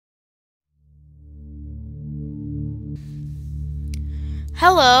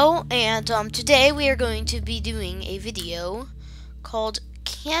Hello, and today we are going to be doing a video called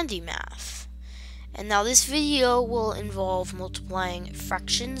Candy Math. And now this video will involve multiplying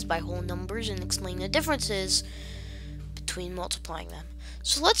fractions by whole numbers and explaining the differences between multiplying them.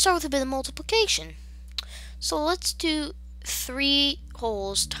 So let's start with a bit of multiplication. So let's do 3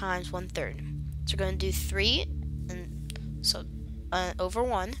 wholes times 1/3. So we're going to do 3 and so over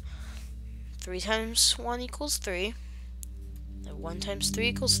 1. 3 times 1 equals 3. 1 times 3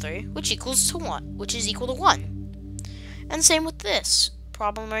 equals 3, which equals to 1, which is equal to 1. And same with this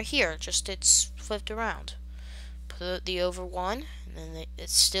problem right here, just it's flipped around. Put the over 1, and then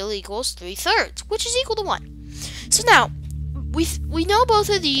it still equals 3/3, which is equal to 1. So now, we know both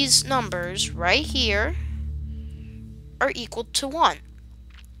of these numbers right here are equal to 1.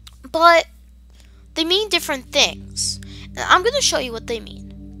 But they mean different things. And I'm going to show you what they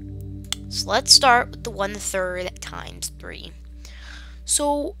mean. So let's start with the 1/3 times 3.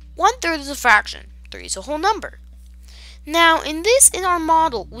 So 1/3 is a fraction. 3 is a whole number. Now in our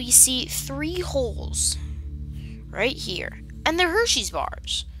model, we see 3 wholes right here, and they're Hershey's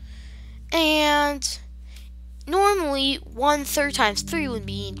bars. And normally 1/3 times 3 would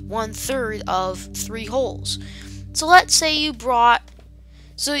mean 1/3 of 3 wholes. So let's say you had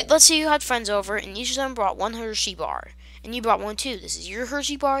friends over, and each of them brought 1 Hershey bar. And you brought 1 too. This is your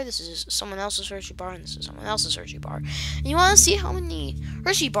Hershey bar, this is someone else's Hershey bar, and this is someone else's Hershey bar. And you want to see how many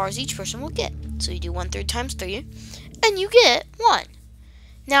Hershey bars each person will get. So you do 1/3 times 3, and you get 1.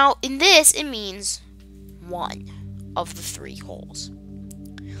 Now, in this, it means 1 of the 3 wholes.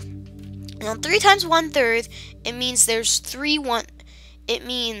 Now, 3 times 1/3, it means there's 3 1. It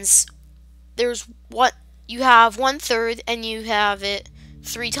means you have 1/3, and you have it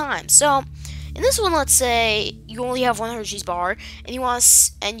 3 times. So in this one, let's say you only have 1 Hershey's bar, and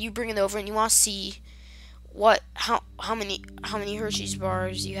you bring it over, and you want to see how many Hershey's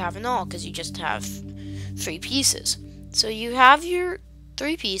bars you have in all, because you just have 3 pieces. So you have your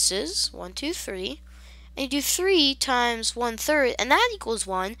 3 pieces, 1, 2, 3, and you do 3 times 1/3, and that equals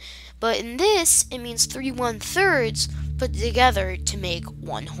 1. But in this, it means 3 1/3 put together to make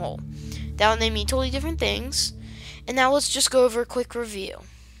 1 whole. Now they mean totally different things. And now let's just go over a quick review.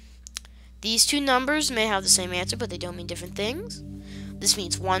 These two numbers may have the same answer, but they don't mean different things. This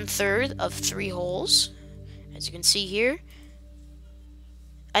means 1/3 of 3 wholes, as you can see here.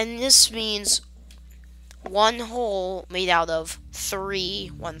 And this means 1 whole made out of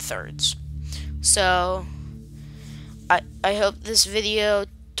 3 1/3. So, I hope this video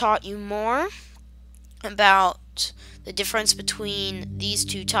taught you more about the difference between these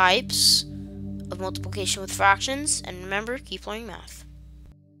two types of multiplication with fractions. And remember, keep learning math.